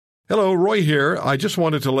Hello, Roy here. I just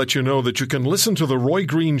wanted to let you know that you can listen to The Roy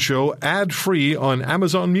Green Show ad-free on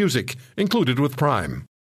Amazon Music, included with Prime.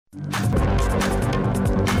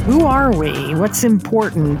 Who are we? What's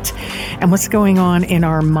important? And what's going on in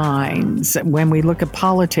our minds when we look at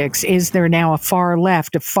politics? Is there now a far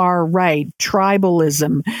left, a far right,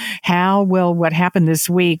 tribalism? How will what happened this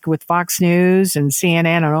week with Fox News and CNN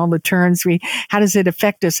and all the turns how does it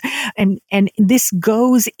affect us? And this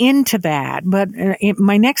goes into that. But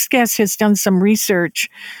my next guest has done some research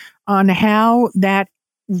on how that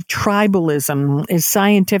tribalism is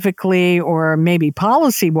scientifically or maybe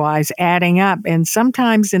policy-wise adding up. And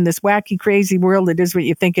sometimes in this wacky, crazy world, it is what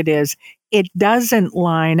you think it is. It doesn't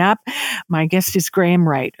line up. My guest is Graham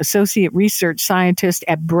Wright, Associate Research Scientist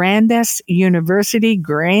at Brandeis University.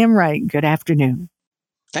 Graham Wright, good afternoon.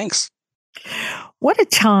 Thanks. What a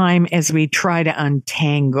time as we try to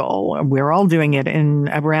untangle. We're all doing it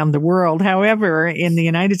around the world. However, in the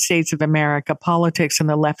United States of America, politics on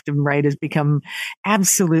the left and right has become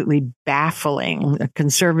absolutely baffling.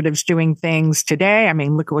 Conservatives doing things today. I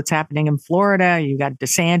mean, look at what's happening in Florida. You got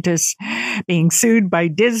DeSantis being sued by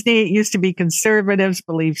Disney. It used to be conservatives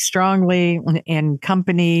believe strongly in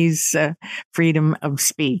companies' freedom of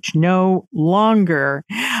speech. No longer.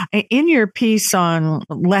 In your piece on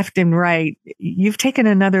left and right, you've taken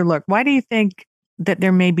another look. Why do you think that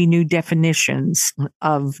there may be new definitions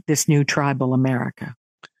of this new tribal America?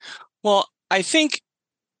 Well, I think,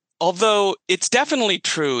 although it's definitely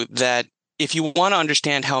true that if you want to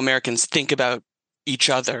understand how Americans think about each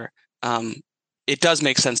other, it does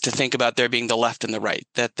make sense to think about there being the left and the right,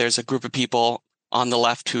 that there's a group of people on the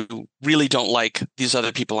left who really don't like these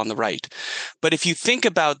other people on the right. But if you think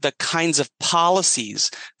about the kinds of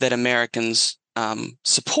policies that Americans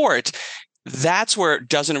support, that's where it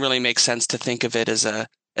doesn't really make sense to think of it as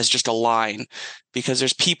just a line, because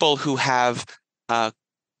there's people who have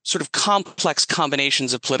sort of complex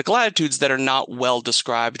combinations of political attitudes that are not well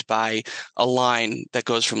described by a line that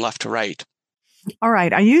goes from left to right. All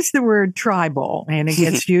right. I use the word tribal and it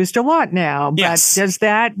gets used a lot now, but Yes. is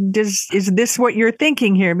this what you're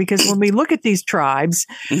thinking here? Because when we look at these tribes,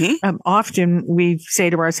 often we say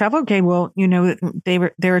to ourselves, okay, well,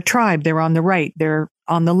 they're a tribe. They're on the right. They're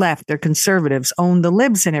on the left. They're conservatives, own the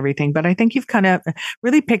libs and everything. But I think you've kind of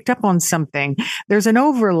really picked up on something. There's an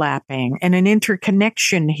overlapping and an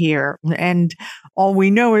interconnection here. And all we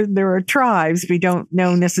know is there are tribes. We don't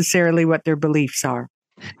know necessarily what their beliefs are.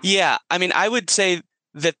 Yeah, I mean, I would say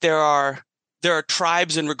that there are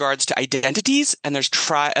tribes in regards to identities, and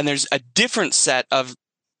there's a different set of,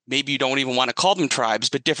 maybe you don't even want to call them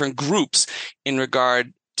tribes, but different groups in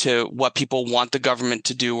regard to what people want the government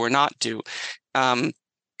to do or not do. And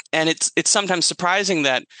it's sometimes surprising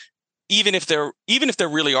that even if there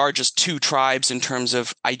really are just two tribes in terms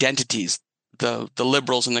of identities, the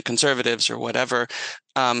liberals and the conservatives or whatever,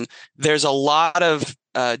 there's a lot of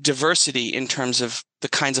diversity in terms of the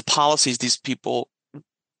kinds of policies these people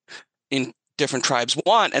in different tribes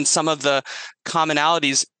want. And some of the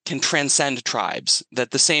commonalities can transcend tribes, that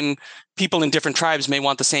the same people in different tribes may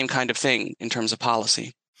want the same kind of thing in terms of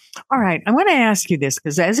policy. All right. I want to ask you this,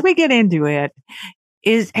 because as we get into it,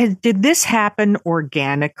 did this happen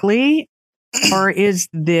organically? Or is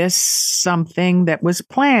this something that was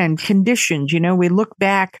planned, conditioned? We look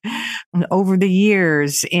back over the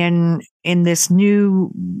years in this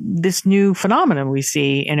new phenomenon we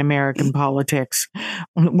see in American politics,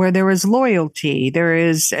 where there is loyalty, there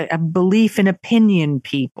is a belief in opinion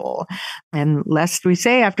people. And lest we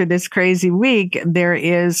say after this crazy week, there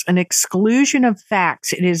is an exclusion of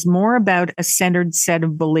facts. It is more about a centered set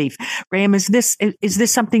of belief. Graham, is this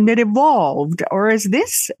something that evolved, or is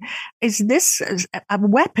this a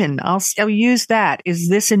weapon? I'll use that. Is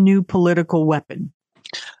this a new political weapon?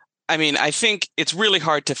 I mean, I think it's really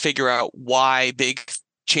hard to figure out why big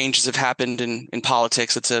changes have happened in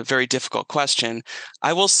politics. It's a very difficult question.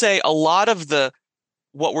 I will say a lot of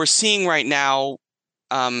what we're seeing right now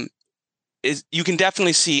is, you can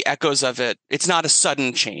definitely see echoes of it. It's not a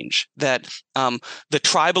sudden change. That the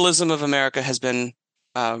tribalism of America has been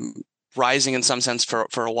rising in some sense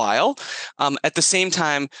for a while. At the same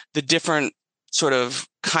time, the different sort of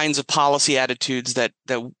kinds of policy attitudes that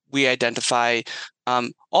we identify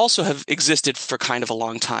also have existed for kind of a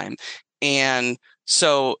long time. And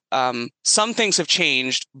so some things have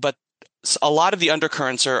changed, but a lot of the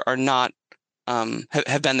undercurrents are not,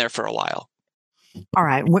 have been there for a while. All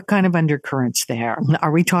right. What kind of undercurrents there?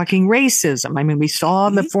 Are we talking racism? I mean, we saw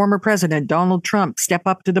the former president, Donald Trump, step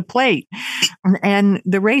up to the plate, and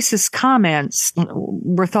the racist comments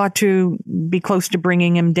were thought to be close to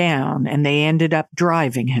bringing him down, and they ended up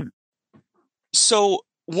driving him. So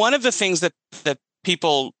one of the things that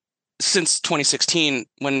people since 2016,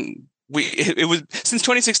 since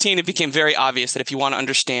 2016, it became very obvious that if you want to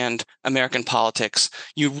understand American politics,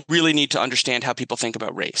 you really need to understand how people think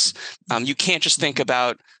about race. You can't just think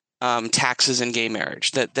about taxes and gay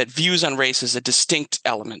marriage. That views on race is a distinct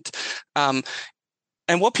element. And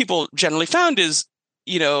what people generally found is,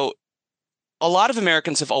 a lot of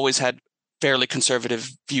Americans have always had fairly conservative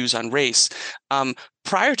views on race.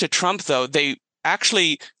 Prior to Trump, though,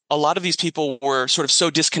 a lot of these people were sort of so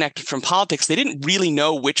disconnected from politics, they didn't really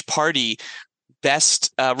know which party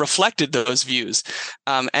best reflected those views.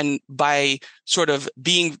 And by sort of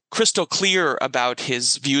being crystal clear about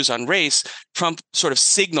his views on race, Trump sort of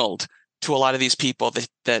signaled to a lot of these people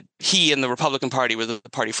that he and the Republican Party were the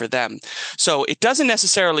party for them. So it doesn't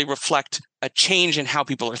necessarily reflect a change in how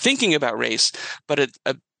people are thinking about race, but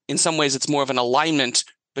in some ways it's more of an alignment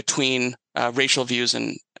between racial views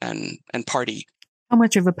and party. How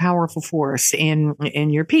much of a powerful force in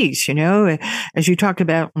your piece, as you talked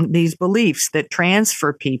about these beliefs that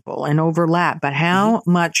transfer people and overlap, but how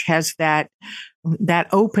much has that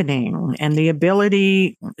opening and the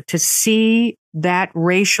ability to see that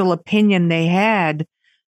racial opinion they had,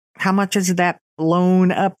 how much has that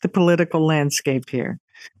blown up the political landscape here?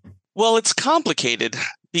 Well, it's complicated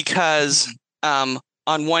because on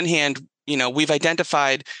one hand, we've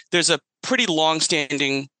identified there's a pretty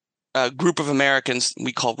long-standing group of Americans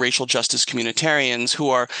we call racial justice communitarians who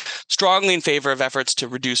are strongly in favor of efforts to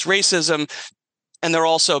reduce racism. And they're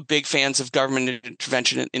also big fans of government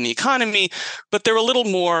intervention in the economy, but they're a little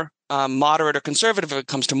more moderate or conservative when it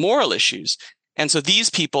comes to moral issues. And so these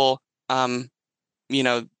people, they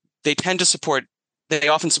often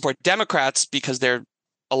support Democrats because they're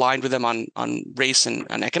aligned with them on race and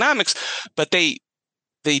economics, but they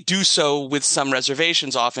do so with some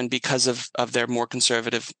reservations often because of their more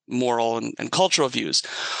conservative moral and cultural views.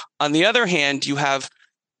 On the other hand, you have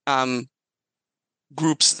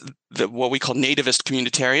groups, what we call nativist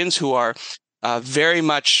communitarians, who are very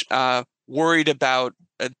much worried about,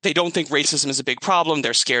 they don't think racism is a big problem.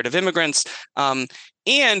 They're scared of immigrants.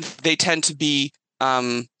 And they tend to be,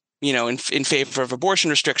 in favor of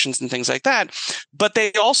abortion restrictions and things like that. But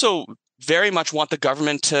they also very much want the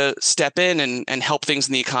government to step in and help things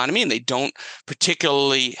in the economy, and they don't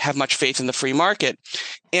particularly have much faith in the free market.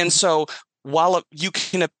 And so while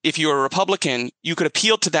if you're a Republican, you could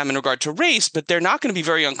appeal to them in regard to race, but they're not going to be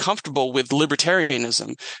very uncomfortable with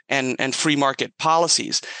libertarianism and free market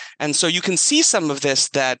policies. And so you can see some of this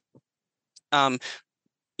that,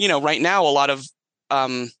 right now, a lot of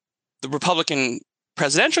the Republican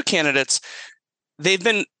presidential candidates, they've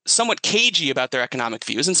been somewhat cagey about their economic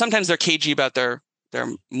views, and sometimes they're cagey about their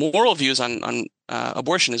moral views on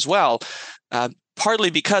abortion as well, partly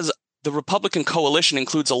because the Republican coalition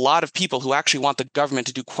includes a lot of people who actually want the government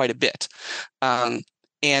to do quite a bit. And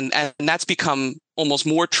that's become almost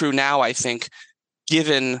more true now, I think,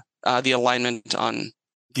 given the alignment on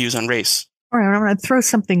views on race. All right, I'm going to throw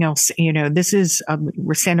something else. This is,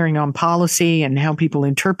 we're centering on policy and how people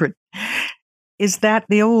interpret. Is that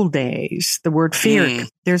the old days? The word fear.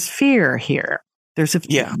 There's fear here.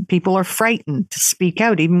 People are frightened to speak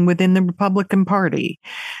out, even within the Republican Party.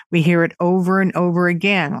 We hear it over and over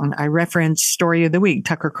again. I reference Story of the Week,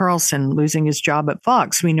 Tucker Carlson losing his job at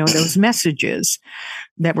Fox. We know those messages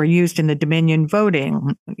that were used in the Dominion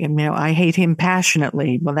voting. I hate him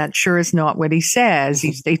passionately. Well, that sure is not what he says.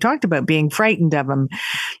 They talked about being frightened of him.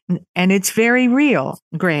 And it's very real,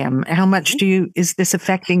 Graham. How much is this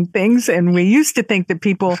affecting things? And we used to think that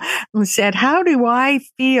people said, how do I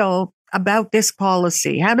feel about this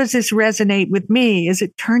policy? How does this resonate with me? Is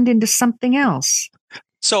it turned into something else?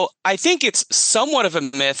 So I think it's somewhat of a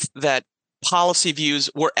myth that policy views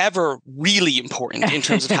were ever really important in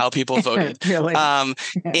terms of how people voted. Really? And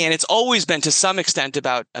it's always been to some extent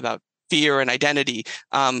about fear and identity.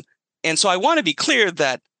 And so I want to be clear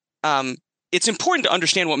that it's important to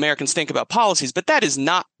understand what Americans think about policies, but that is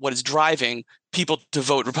not what is driving people to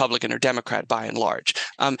vote Republican or Democrat by and large.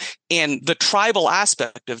 And the tribal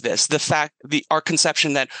aspect of this, our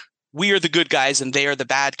conception that we are the good guys and they are the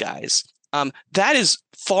bad guys, that is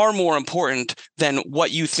far more important than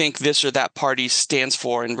what you think this or that party stands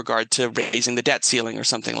for in regard to raising the debt ceiling or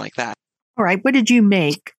something like that. All right. What did you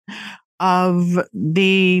make of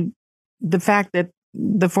the fact that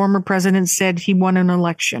the former president said he won an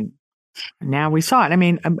election? Now we saw it. I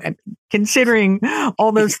mean, considering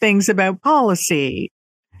all those things about policy,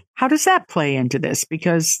 how does that play into this?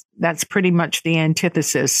 Because that's pretty much the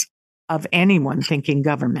antithesis of anyone thinking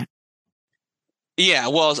government. Yeah,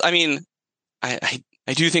 well, I mean, I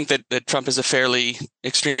do think that Trump is a fairly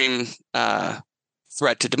extreme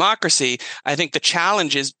threat to democracy. I think the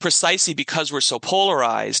challenge is precisely because we're so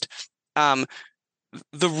polarized,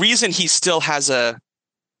 the reason he still has a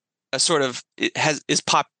sort of is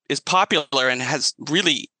popular and has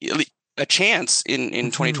really a chance in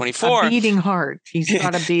 2024. A beating heart. He's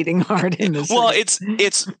got a beating heart in this. Well,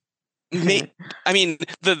 I mean,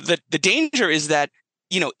 the danger is that,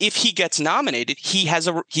 if he gets nominated, he's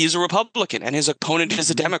a Republican and his opponent is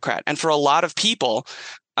a Democrat. And for a lot of people,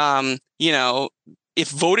 if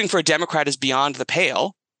voting for a Democrat is beyond the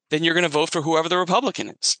pale, then you're going to vote for whoever the Republican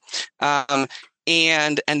is. And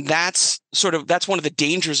that's one of the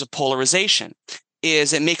dangers of polarization,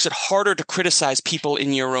 is it makes it harder to criticize people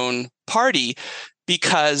in your own party,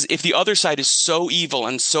 because if the other side is so evil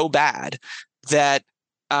and so bad that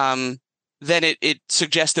then it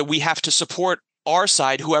suggests that we have to support our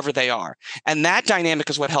side, whoever they are. And that dynamic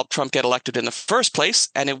is what helped Trump get elected in the first place.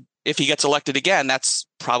 And if he gets elected again, that's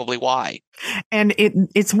probably why. And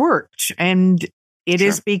it's worked. And it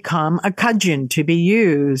has become a cudgel to be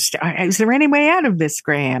used. Is there any way out of this,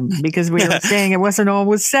 Graham? Because we were saying it wasn't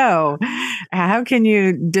always so. How can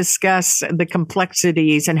you discuss the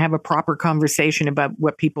complexities and have a proper conversation about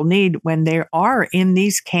what people need when they are in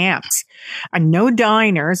these camps? No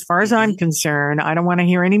diner, as far as I'm concerned. I don't want to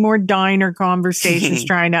hear any more diner conversations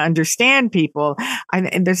trying to understand people.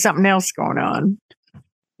 There's something else going on.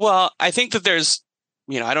 Well, I think that there's,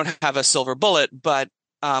 I don't have a silver bullet, but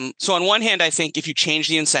so on one hand, I think if you change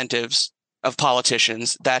the incentives of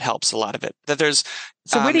politicians, that helps a lot of it. That there's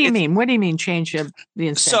what do you mean? What do you mean change the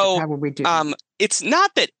incentive? So how would we do that? It's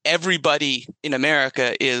not that everybody in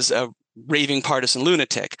America is a raving partisan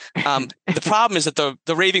lunatic. The problem is that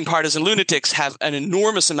the raving partisan lunatics have an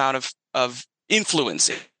enormous amount of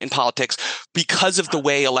influence in politics because of the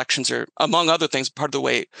way elections are, among other things,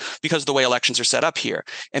 because of the way elections are set up here,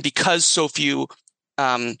 and because so few.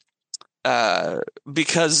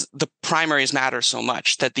 Because the primaries matter so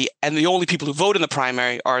much that the only people who vote in the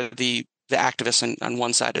primary are the activists on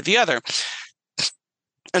one side or the other.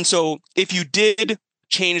 And so if you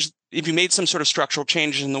made some sort of structural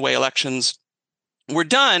changes in the way elections were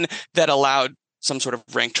done that allowed some sort of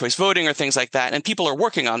ranked choice voting or things like that, and people are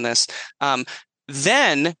working on this,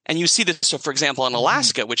 then, and you see this, so for example, in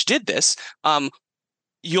Alaska, which did this,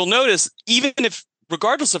 you'll notice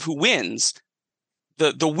regardless of who wins,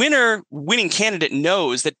 the winning candidate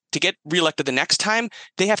knows that to get reelected the next time,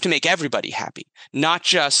 they have to make everybody happy, not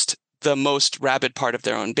just the most rabid part of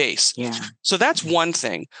their own base. Yeah. So that's one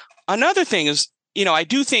thing. Another thing is, I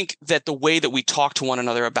do think that the way that we talk to one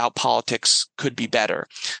another about politics could be better.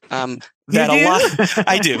 I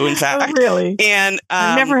do, in fact. Oh, really? And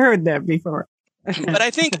I've never heard that before. But I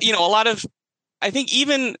think, I think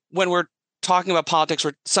even when we're talking about politics,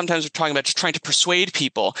 sometimes we're talking about just trying to persuade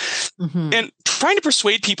people. And trying to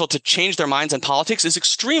persuade people to change their minds on politics is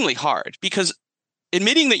extremely hard, because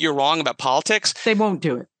admitting that you're wrong about politics, they won't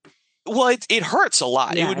do it. Well, it hurts a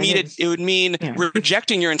lot. Yeah, it would mean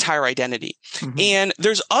rejecting your entire identity. And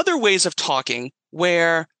there's other ways of talking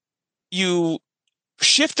where you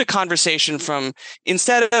shift the conversation from,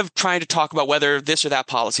 instead of trying to talk about whether this or that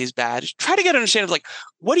policy is bad, try to get an understanding of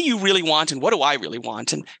what do you really want and what do I really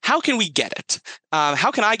want, and how can we get it? How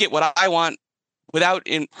can I get what I want without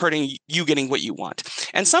hurting you getting what you want?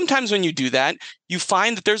 And sometimes when you do that, you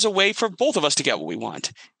find that there's a way for both of us to get what we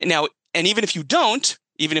want. And even if you don't,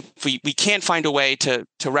 even if we can't find a way to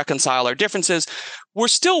reconcile our differences, we're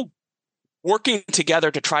still working together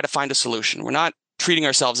to try to find a solution. We're not treating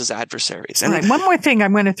ourselves as adversaries. And one more thing I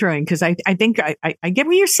want to throw in, because I think I get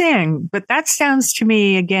what you're saying, but that sounds to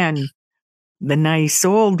me, again, the nice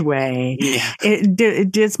old way. Yeah.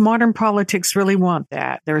 Does modern politics really want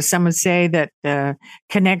that? There are some who say that the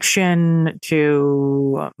connection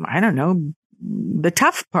to, I don't know, the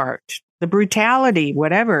tough part, the brutality,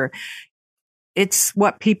 whatever, it's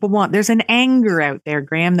what people want. There's an anger out there,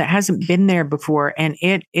 Graham, that hasn't been there before, and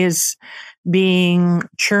it is being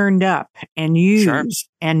churned up and used,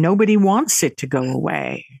 and nobody wants it to go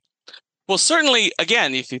away. Well, certainly,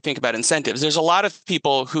 again, if you think about incentives, there's a lot of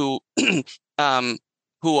people who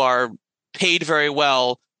are paid very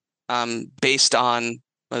well based on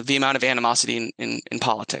the amount of animosity in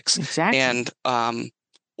politics. Exactly. And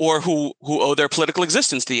or who owe their political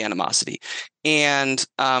existence to the animosity. And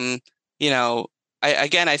I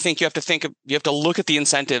think you have to look at the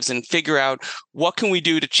incentives and figure out what can we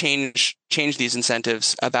do to change these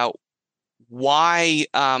incentives about why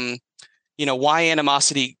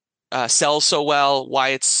animosity sells so well, why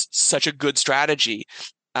it's such a good strategy.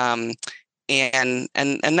 And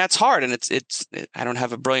that's hard, and it's I don't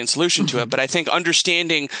have a brilliant solution to it, but I think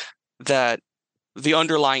understanding that the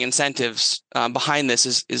underlying incentives behind this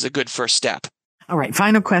is a good first step. All right,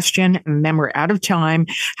 final question, and then we're out of time.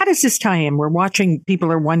 How does this tie in?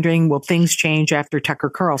 People are wondering, will things change after Tucker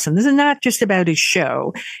Carlson? This is not just about his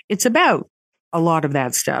show. It's about a lot of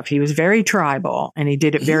that stuff. He was very tribal, and he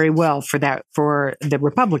did it very well for the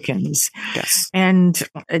Republicans. Yes. And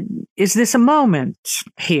is this a moment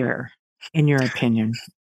here, in your opinion?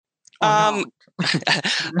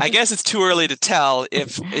 I guess it's too early to tell.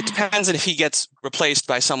 If it depends on if he gets replaced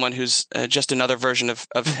by someone who's just another version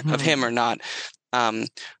of him or not.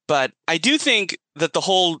 But I do think that the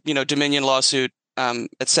whole Dominion lawsuit,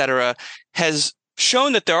 et cetera, has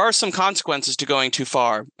shown that there are some consequences to going too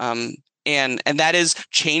far. And that is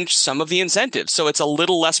changed some of the incentives. So it's a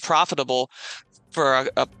little less profitable for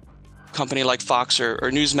a company like Fox or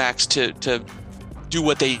Newsmax to do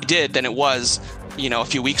what they did than it was a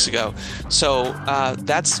few weeks ago. So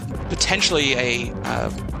that's potentially a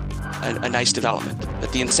nice development,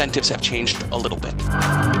 that the incentives have changed a little bit.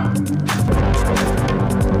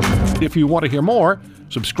 If you want to hear more,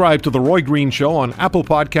 subscribe to The Roy Green Show on Apple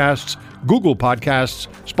Podcasts, Google Podcasts,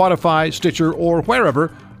 Spotify, Stitcher, or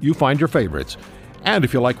wherever you find your favorites. And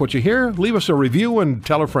if you like what you hear, leave us a review and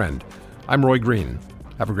tell a friend. I'm Roy Green.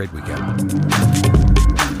 Have a great weekend.